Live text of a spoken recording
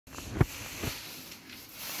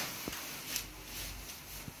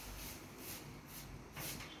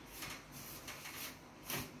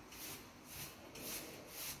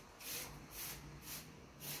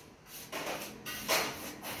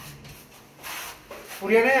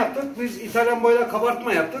Buraya ne yaptık? Biz İtalyan boyayla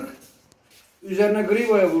kabartma yaptık. Üzerine gri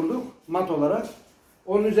boya vurduk mat olarak.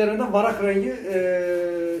 Onun üzerinde varak rengi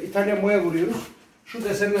İtalyan boya vuruyoruz. Şu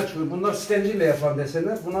desenler çıkıyor. Bunlar stenciyle yapan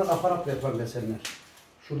desenler. Bunlar aparatla yapan desenler.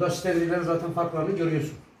 Şurada stencilerin zaten farklarını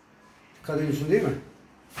görüyorsun. Dikkat ediyorsun değil mi?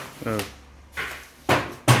 Evet.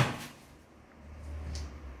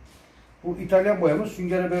 Bu İtalyan boyamız.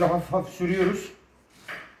 Süngere böyle hafif hafif sürüyoruz.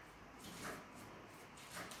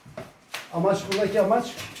 Buradaki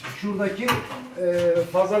amaç şuradaki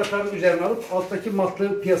fazlalıkların üzerine alıp alttaki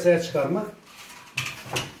matlığı piyasaya çıkarmak.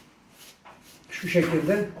 Şu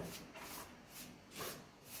şekilde.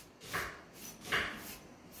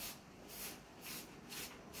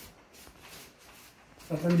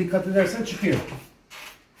 Zaten dikkat edersen çıkıyor.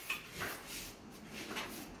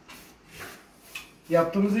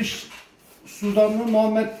 Yaptığımız iş Sudanlı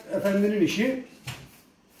Muhammed Efendi'nin işi.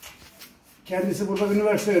 Kendisi burada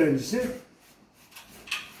üniversite öğrencisi.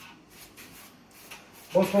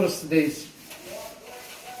 Bosphorus'tayız.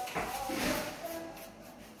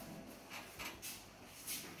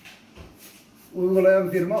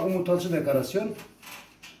 Uygulayan firma Umut Alçı Dekorasyon.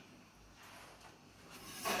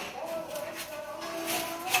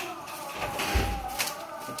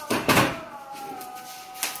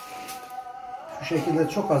 Şu şekilde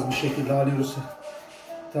çok az bir şekilde alıyoruz.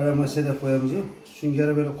 Tarama sedef boyamızı.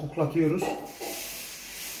 Süngere böyle koklatıyoruz.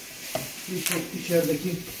 Çok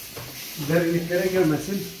içerideki derinliklere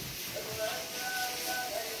girmesin.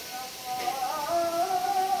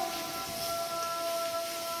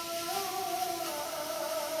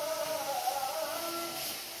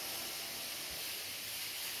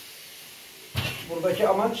 Buradaki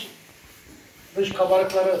amaç dış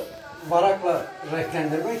kabarıkları varakla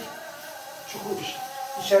renklendirmek. Çünkü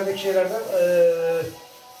içerideki şeylerden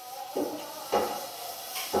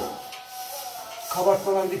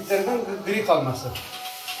kabartmaların diplerinden gri kalması.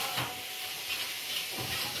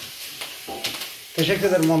 Teşekkür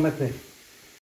ederim Muhammed Bey.